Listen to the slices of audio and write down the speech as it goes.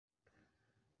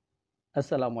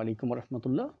আসসালামু আলাইকুম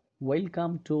রহমতুল্লাহ।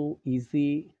 Welcome to easy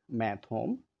math home.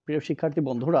 প্রিয় শিক্ষার্থী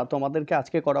বন্ধুরা, তোমাদেরকে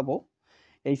আজকে করাবো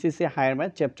HSC higher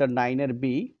math chapter 9-এর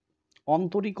B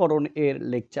অন্তরীকরণ এর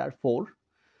লেকচার 4।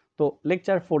 তো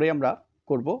লেকচার 4-এ আমরা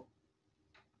করব,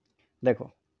 দেখো,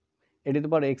 এ টু দি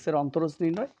পাওয়ার এক্স এর অন্তরজ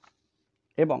নির্ণয়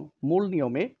এবং মূল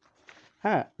নিয়মে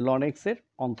লন এক্স এর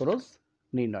অন্তরজ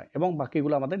নির্ণয়, এবং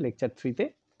বাকিগুলো আমাদের লেকচার 3-তে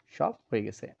সব হয়ে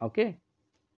গেছে। ওকে,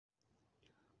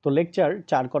 তো লেকচার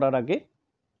 4 করার আগে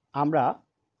আমরা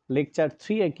লেকচার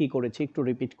 3-এ কি করেছি একটু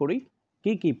রিপিট করি।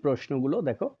 কি কি প্রশ্নগুলো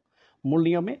দেখো, মূল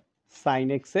নিয়মে সাইন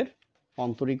এক্স এর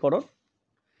অন্তরীকরণ,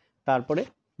 তারপরে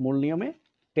মূল নিয়মে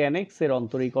ট্যান এক্স এর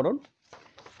অন্তরীকরণ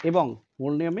এবং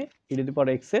মূল নিয়মে ই টু দি পাওয়ার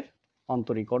এক্স এর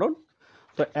অন্তরীকরণ।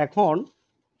 তো এখন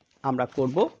আমরা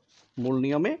করব মূল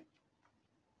নিয়মে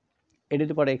ই টু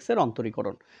দি পাওয়ার এক্স এর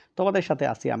অন্তরীকরণ। তোমাদের সাথে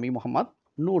আছি আমি মোহাম্মদ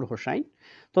নূর হোসাইন।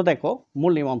 তো দেখো,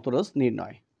 মূল নিয়ম অন্তরজ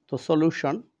নির্ণয়। তো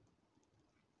সলিউশন,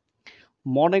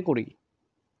 মনে করি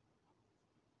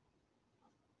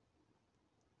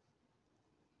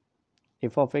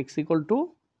F of x equal to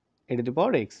A to the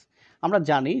power x. আমরা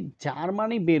জানি যার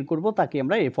মানই বের করব তাকে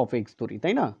আমরা এফ অফ এক্স ধরি,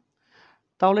 তাই না?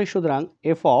 তাহলে সুতরাং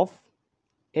F of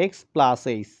x plus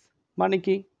H মানে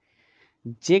কি,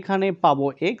 যেখানে পাবো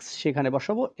এক্স সেখানে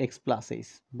বসাবো x plus H,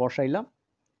 বসাইলাম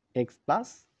x plus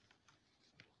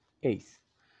H.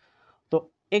 তো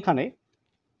এখানে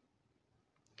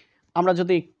আমরা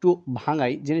যদি একটু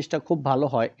ভাঙাই জিনিসটা খুব ভালো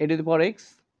হয়। এ টু দি পাওয়ার এক্স,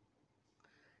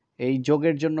 এই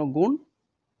যোগের জন্য গুণ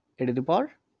এ টু দি পাওয়ার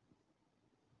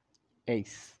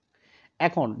এইচ।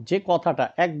 এখন যে কথাটা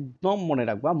একদম মনে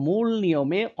রাখবা, মূল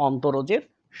নিয়মে অন্তরজের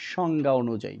সংজ্ঞা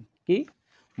অনুযায়ী, কি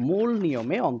মূল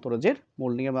নিয়মে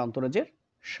অন্তরজের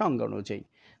সংজ্ঞা অনুযায়ী,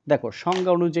 দেখো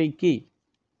সংজ্ঞা অনুযায়ী কি,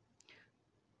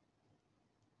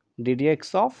 ddx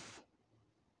of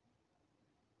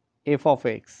F of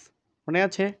x মনে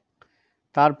আছে,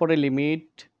 তারপরে limit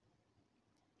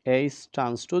H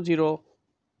tons two zero,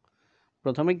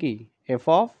 প্রথমে কি F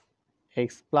of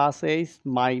x plus H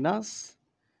minus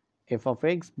F of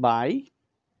x by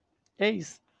H,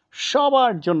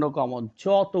 সবার জন্য কমন,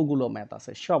 যতগুলো ম্যাথ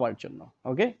আছে সবার জন্য।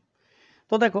 ওকে,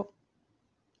 তো দেখো,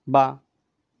 বা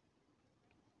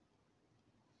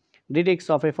ddx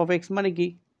of F of x মানে কি,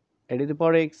 এ টু দি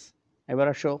পাওয়ার এক্স। এবার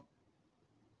আসো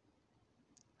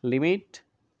limit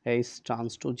H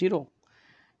tons two zero,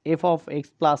 F of x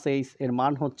plus H এর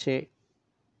মান হচ্ছে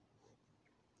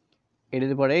এ to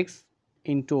the power x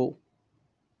into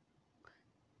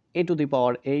A to the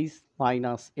power H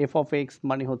minus F of x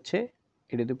মানে হচ্ছে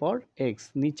এ to the power x,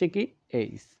 নিচে কি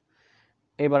H.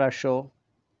 এবার আসো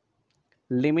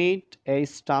limit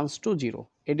H tons two zero,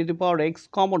 A to the power x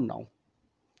common now,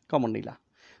 common নিলা,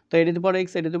 তো এ to the power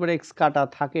x কাটা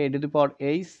থাকে এ to the power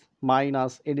H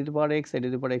minus A to the power x, A to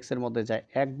the power x এর মধ্যে যায়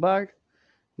একবার,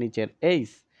 নিচের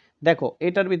H. দেখো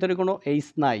এটার ভিতরে কোনো এইচ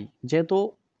নাই, যেহেতু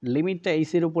লিমিটটা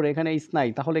এইচ এর উপর, এখানে এইচ নাই,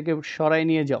 তাহলে কে সরাই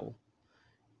নিয়ে যাও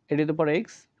এ to the power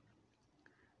x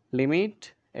limit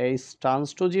H turns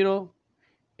two zero,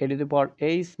 A to the power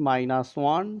H minus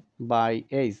one by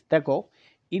H. দেখো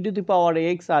ই to the power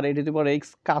x R A to the power x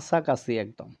কাছাকাছি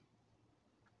একদম,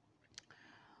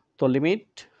 তো limit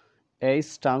H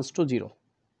turns two zero.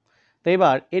 তো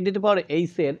এবার এ to the power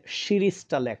H এর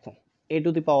সিরিজটা লেখো, এ to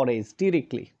the power H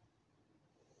directly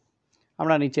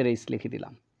আমরা নিচের এইচ লিখে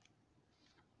দিলাম।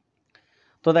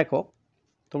 তো দেখো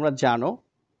তোমরা জানো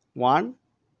 1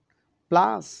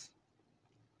 প্লাস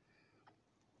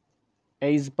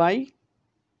এইচ বাই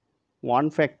 1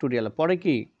 ফ্যাক্টোরিয়াল, পরে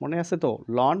কি মনে আছে তো,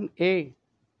 লন এ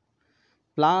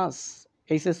প্লাস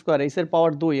এইচ স্কোয়ার, এইচ এর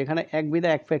পাওয়ার 2, এখানে 1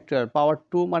 বিদায় 1 ফ্যাক্টোরিয়াল, পাওয়ার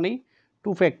 2 মানে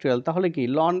 2 ফ্যাক্টোরিয়াল, তাহলে কি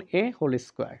loan A whole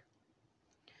square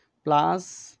plus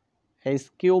H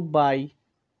cube by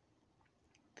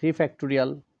 3 factorial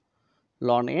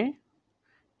loan A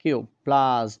cube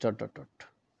plus dot dot dot.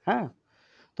 হ্যাঁ,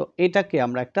 তো এটাকে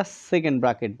আমরা একটা সেকেন্ড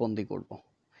ব্র্যাকেট বন্দি করব।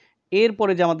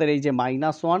 এরপরে যে আমাদের এই যে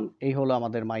 -1, এই হলো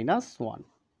আমাদের -1।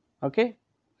 ওকে,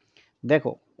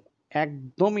 দেখো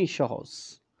একদমই সহজ।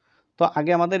 তো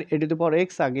আগে আমাদের এ টু দি পাওয়ার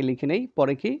এক্স আগে লিখে নেই,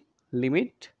 পরে কি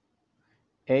limit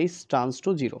H turns two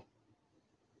zero.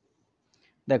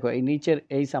 দেখো এই নিচের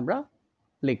এইচ আমরা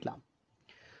লিখলাম।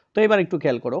 তো এবার একটু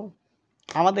খেয়াল করো,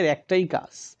 আমাদের একটাই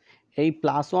কাজ, এই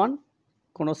 +1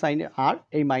 কোনো সাইনে আর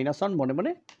এই -1 মনে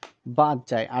মনে বাদ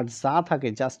যায়, আর যা থাকে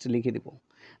জাস্ট লিখে দেব।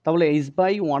 তাহলে এইচ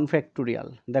বাই 1 ফ্যাক্টোরিয়াল,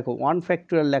 দেখো 1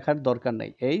 ফ্যাক্টোরিয়াল লেখার দরকার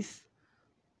নেই, এইচ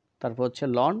তারপর হচ্ছে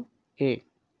লন এ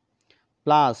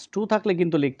প্লাস 2 থাকলে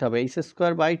কিন্তু লিখতে হবে H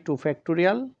square by 2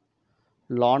 factorial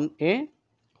loan A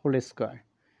whole square,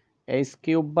 H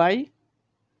cube by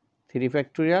 3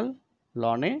 factorial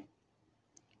loan A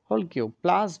whole cube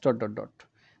plus dot dot dot.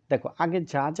 দেখো আগে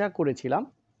যা যা করেছিলাম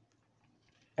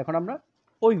এখন আমরা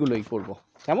ওইগুলোই করব,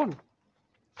 কেমন?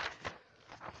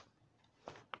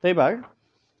 তো এবার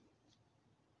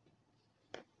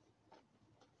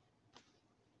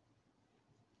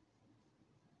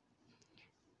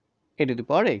a to the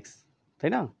power x, তাই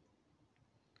না?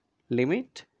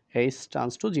 Limit h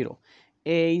turns two 0,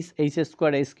 h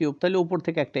square h cube, তাহলে উপর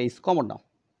থেকে একটা h কমন নাও,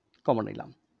 কমন নিলাম।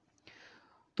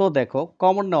 তো দেখো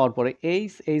কমন নেওয়ার পরে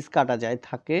h কাটা যায়,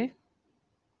 থাকে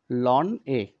লন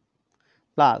a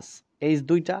প্লাস h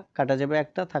দুইটা কাটা যাবে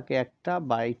একটা, থাকে একটা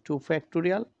by 2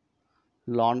 factorial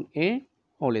loan a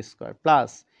whole square plus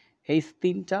h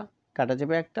তিনটা কাটা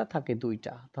যাবে একটা, থাকে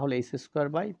দুইটা, তাহলে h square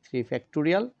by 3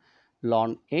 factorial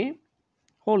loan a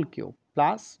whole cube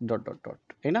plus dot dot dot,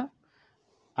 তাই না?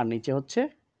 আর নিচে হচ্ছে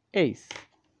h।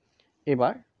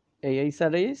 এবার এই h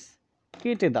আর h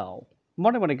কেটে দাও,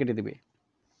 মনে মনে কেটে দিবে।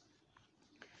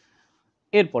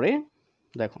 এরপরে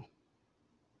দেখো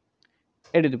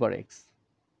a to the power x,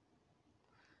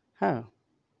 হ্যাঁ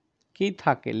কি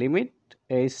থাকে, লিমিট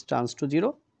h টার্নস টু 0,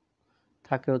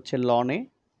 থাকে হচ্ছে loan a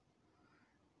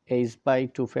h by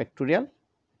 2 factorial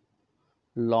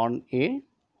loan a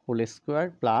whole square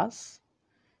plus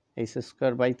h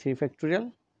square by 3 factorial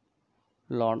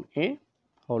loan a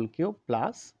whole cube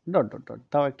plus dot dot dot,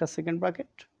 তাও একটা second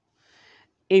bracket.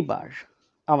 এইবার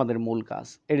আমাদের মূল কাজ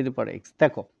a to the power x।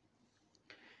 দেখো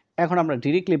এখন আমরা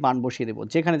ডিরেক্টলি মান বসিয়ে দেব,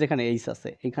 যেখানে যেখানে h আছে,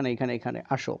 এখানে এখানে এখানে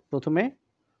আসো। প্রথমে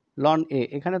লন a,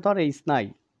 এখানে তো আর h নাই,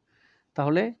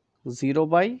 তাহলে 0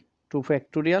 by 2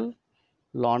 factorial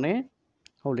loan a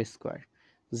whole square,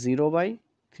 0 by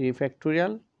 3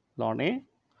 factorial loan a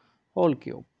whole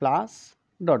cube plus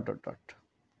dot dot dot.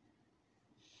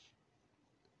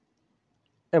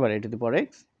 এবার a to the power x,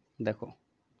 দেখো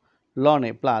loan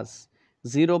a plus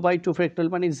 0 by 2 factorial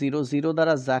মানে 0, 0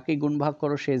 দ্বারা যাকে গুণ ভাগ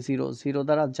করো সে 0, 0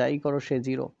 দ্বারা যাই করো সে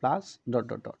 0 প্লাস ডট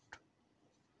ডট ডট।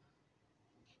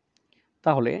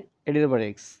 তাহলে a to the power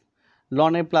x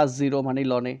loan a plus 0 মানে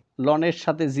লন a, লনের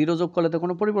সাথে 0 যোগ করলে তো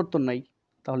কোনো পরিবর্তন নাই,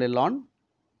 তাহলে লন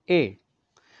a,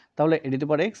 তাহলে a to the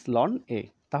power x loan a।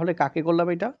 তাহলে কাকে করলাম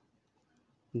এটা,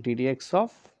 ddx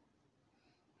of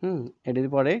a to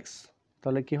the power x,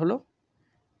 তাহলে কি হলো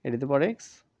a to the power x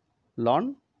loan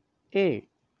a,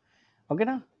 ওকে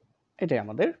না? এটাই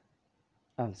আমাদের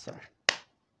আনসার।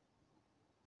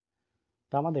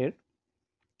 তো আমাদের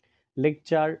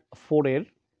লেকচার 4 এর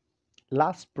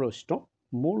লাস্ট প্রশ্ন,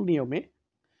 মূল নিয়মে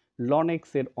লন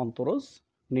এক্স এর অন্তরজ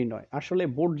নির্ণয়। আসলে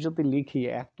বোর্ড যদি লিখি,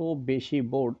 এত বেশি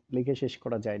বোর্ড লিখে শেষ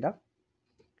করা যায় না,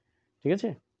 ঠিক আছে?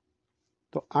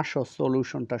 তো আসো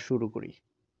সলিউশনটা শুরু করি।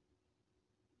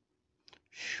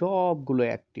 সবগুলো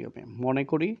এক নিয়মে, মনে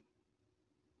করি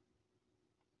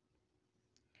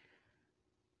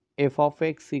f of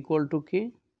x equal to কি,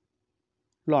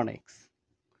 লন এক্স।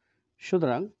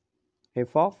 সুতরাং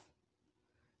f of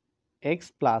x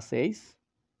plus h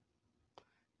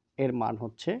এর মান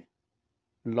হচ্ছে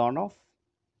loan of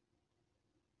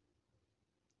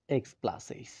x plus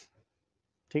h,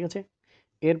 ঠিক আছে?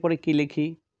 এরপরে কি লিখি,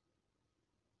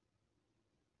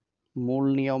 মূল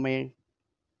নিয়মে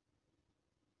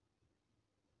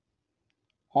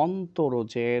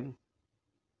অন্তরজের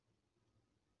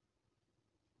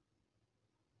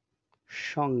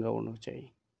সংজ্ঞা অনুযায়ী,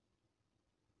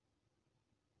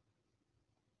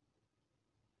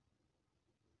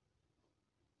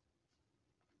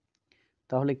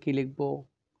 তাহলে কি লিখব,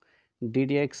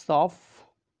 ddx of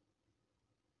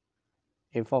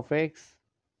f of x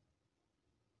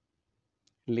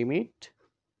limit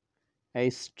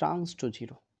h turns two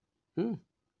 0,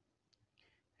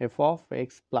 f of x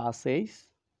plus h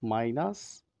minus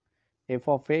f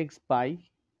of x by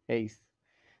h।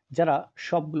 যারা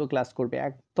সবগুলো ক্লাস করবে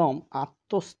একদম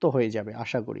আত্মস্থ হয়ে যাবে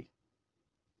আশা করি।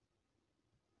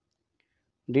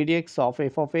 ddx of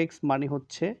f of x মানে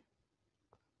হচ্ছে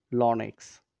loan x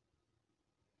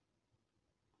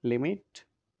limit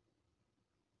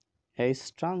h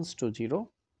turns two 0,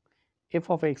 f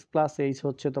of x plus h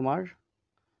হচ্ছে তোমার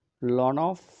loan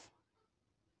of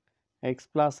x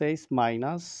plus h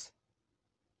minus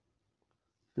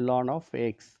loan of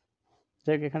x।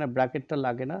 যাই হোক এখানে ব্র্যাকেটটা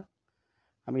লাগে না,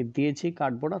 আমি দিয়েছি,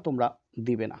 কাটবো না, তোমরা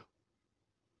দিবে না।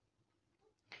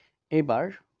 এবার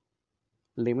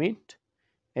লিমিট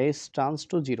h টার্নস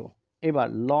টু 0, এবার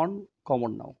লন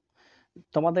কমন নাও।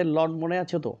 তোমাদের লন মনে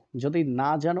আছে তো? যদি না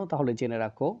জানো তাহলে জেনে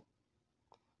রাখো,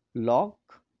 লগ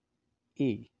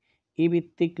ই, ই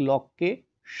ভিত্তিক লগকে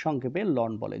সংক্ষেপে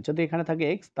লন বলে। যদি এখানে থাকে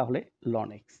x তাহলে লন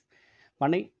x,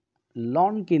 মানে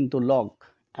লন কিন্তু লগ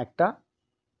একটা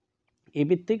ই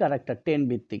ভিত্তিক আর একটা টেন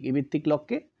ভিত্তিক, ই ভিত্তিক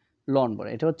লগকে লন বলে,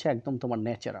 এটা হচ্ছে একদম তোমার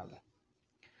ন্যাচারাল।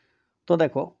 তো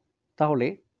দেখো তাহলে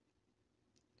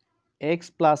এক্স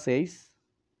প্লাস এইচ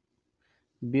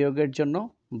বিয়োগের জন্য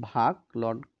ভাগ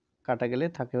লন কাটা গেলে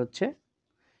থাকে হচ্ছে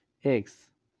এক্স,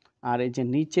 আর এই যে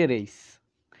নিচের এইচ,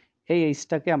 এই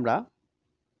এইচটাকে আমরা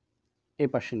এই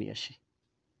পাশে নিয়ে আসি।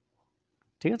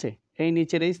 ঠিক আছে, এই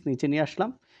নিচের এইচ নিচে নিয়ে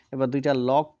আসলাম, এবার দুইটা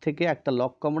লগ থেকে একটা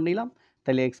লগ কমন নিলাম,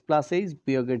 তাহলে এক্স প্লাস এইচ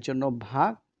বিয়োগের জন্য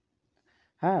ভাগ,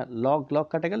 হ্যাঁ লগ লগ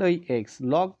কাটা গেলে ওই এক্স,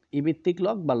 লগ ইভিত্তিক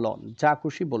লগ বা লন যা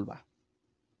খুশি বলবা।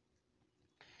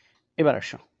 এবার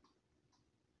আসো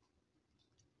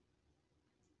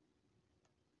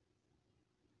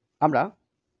আমরা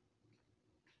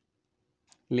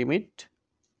limit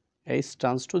H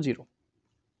turns two 0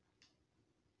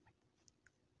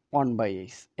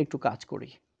 1/h একটু কাজ করি।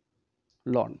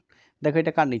 লন দেখো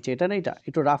এটা কার নিচে, এটা না, এটা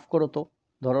একটু রাফ করো তো।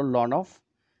 ধরো loan of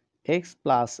x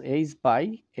plus H by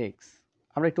x,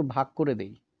 আমরা একটু ভাগ করে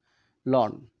দিই।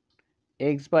 Loan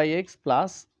x by x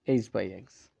plus H by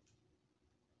x,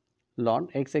 loan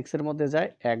x x এর মধ্যে যায়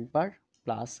একবার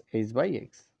প্লাস এইচ বাই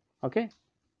এক্স। ওকে,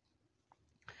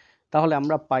 তাহলে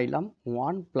আমরা পাইলাম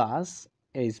 1 plus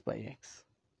H by x.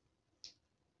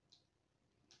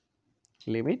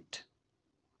 Limit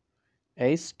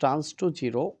H turns two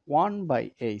 0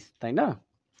 1/h, তাই না,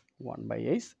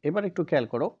 1/h। এবার একটু খেয়াল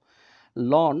করো,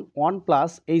 loan 1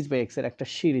 plus H by x এর একটা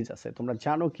সিরিজ আছে, তোমরা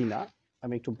জানো কি না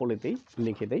আমি একটু বলে দিই,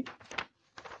 লিখে দিই।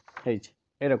 এই যে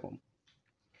এরকম,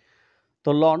 তো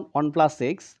লন 1 প্লাস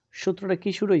এক্স সূত্রটা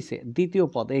কি শুরু হয়েছে দ্বিতীয়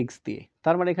পদ এক্স দিয়ে,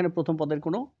 তার মানে এখানে প্রথম পদের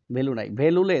কোনো ভ্যালু নাই,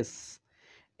 ভ্যালুলেস।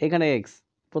 এখানে এক্স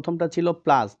প্রথমটা ছিল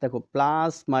প্লাস, দেখো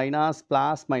প্লাস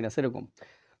মাইনাস এরকম,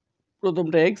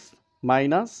 প্রথমটা x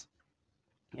minus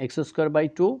x square by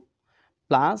 2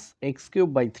 plus x cube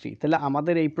by 3, তাহলে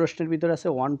আমাদের এই প্রশ্নের ভিতরে আছে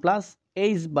 1 প্লাস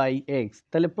এইচ বাই এক্স,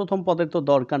 তাহলে প্রথম পদের তো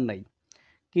দরকার নাই,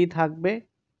 কি থাকবে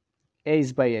এইচ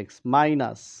বাই এক্স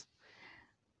মাইনাস,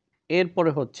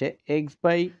 এরপরে হচ্ছে x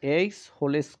by x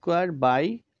whole square by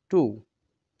 2,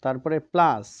 তারপরে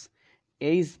plus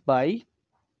H by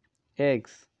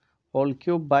x whole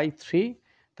cube by 3,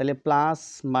 তাহলে plus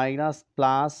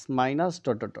minus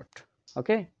dot dot dot.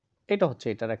 ওকে, এটা হচ্ছে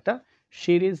এটার একটা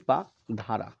সিরিজ বা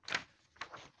ধারা।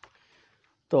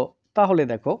 তো তাহলে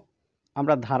দেখো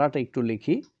আমরা ধারাটা একটু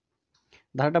লিখি।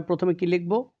 ধারাটা প্রথমে কি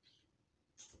লিখব,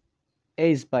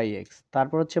 এইচ বাই এক্স,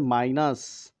 তারপর হচ্ছে মাইনাস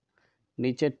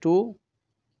নিচে 2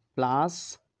 প্লাস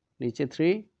নিচে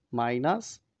 3 মাইনাস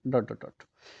ডট ডট ডট।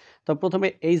 তো প্রথমে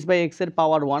এইচ বাই এক্স এর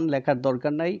পাওয়ার 1 লেখার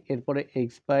দরকার নাই, এরপরে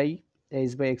এইচ বাই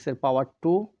এক্স এর পাওয়ার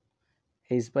 2,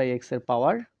 এইচ বাই এক্স এর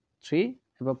পাওয়ার 3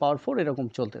 এবং পাওয়ার 4 এরকম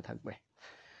চলতে থাকবে।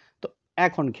 তো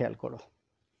এখন খেয়াল করো,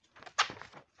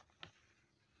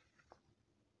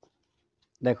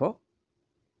 দেখো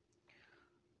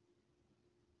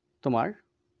তোমার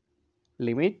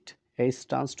limit H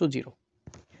turns two 0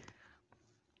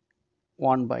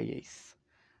 1/h,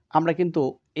 আমরা কিন্তু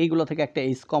এইগুলো থেকে একটা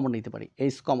এইচ কমন নিতে পারি,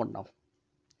 এইচ কমন নাও,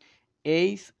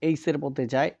 এইচ এর মধ্যে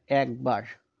যায় একবার,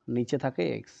 নিচে থাকে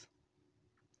এক্স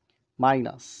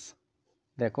মাইনাস,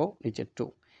 দেখো নিচে 2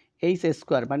 এইচ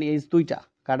স্কোয়ার মানে এইচ দুইটা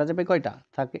কাটা যাবে, কয়টা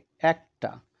থাকে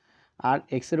একটা, আর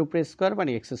এক্স এর উপরে স্কোয়ার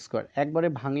মানে এক্স স্কোয়ার, একবারে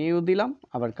ভাঙিয়েও দিলাম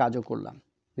আবার কাজও করলাম,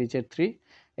 নিচের 3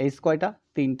 এইচ কয়টা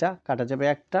তিনটা কাটা যাবে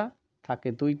একটা, থাকে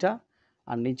দুইটা,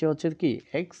 আর নিচে হচ্ছে কি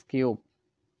এক্স কিউব,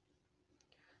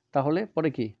 তাহলে পরে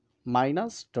কি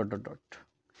মাইনাস ডট ডট ডট।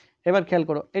 এবার খেয়াল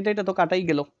করো এটা তো কাটাই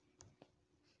গেল,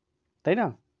 তাই না,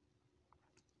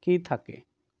 কি থাকে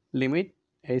limit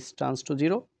H turns two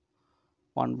 0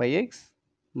 1/x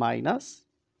minus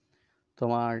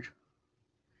তোমার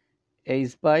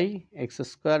H by x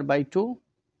square by 2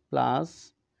 plus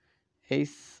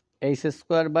H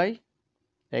square by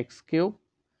x cube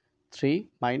 3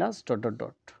 minus dot dot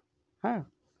dot. হ্যাঁ,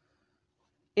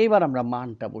 এইবার আমরা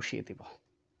মানটা বসিয়ে দিব,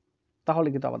 তাহলে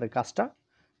কিন্তু আমাদের কাজটা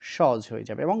সহজ হয়ে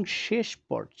যাবে এবং শেষ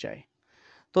পর্যায়ে।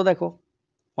 তো দেখো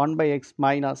 1/x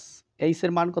মাইনাস এইচ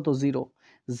এর মান কত 0,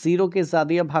 0কে যা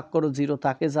দিয়ে ভাগ করো 0,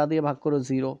 তাকে যা দিয়ে ভাগ করো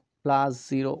 0, plus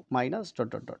 0 minus dot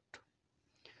dot dot.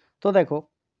 তো দেখো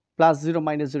প্লাস 0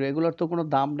 মাইনাস 0 এগুলোর তো কোনো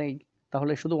দাম নেই,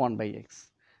 তাহলে শুধু 1/x,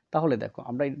 তাহলে দেখো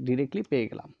আমরা ডিরেক্টলি পেয়ে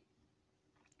গেলাম।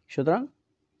 সুতরাং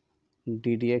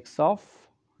ddx অফ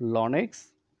ln x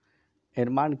এর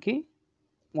মান কি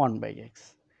 1/x,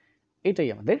 এটাই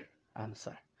আমাদের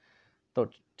আনসার। তো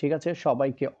ঠিক আছে,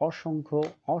 সবাইকে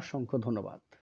অসংখ্য ধন্যবাদ।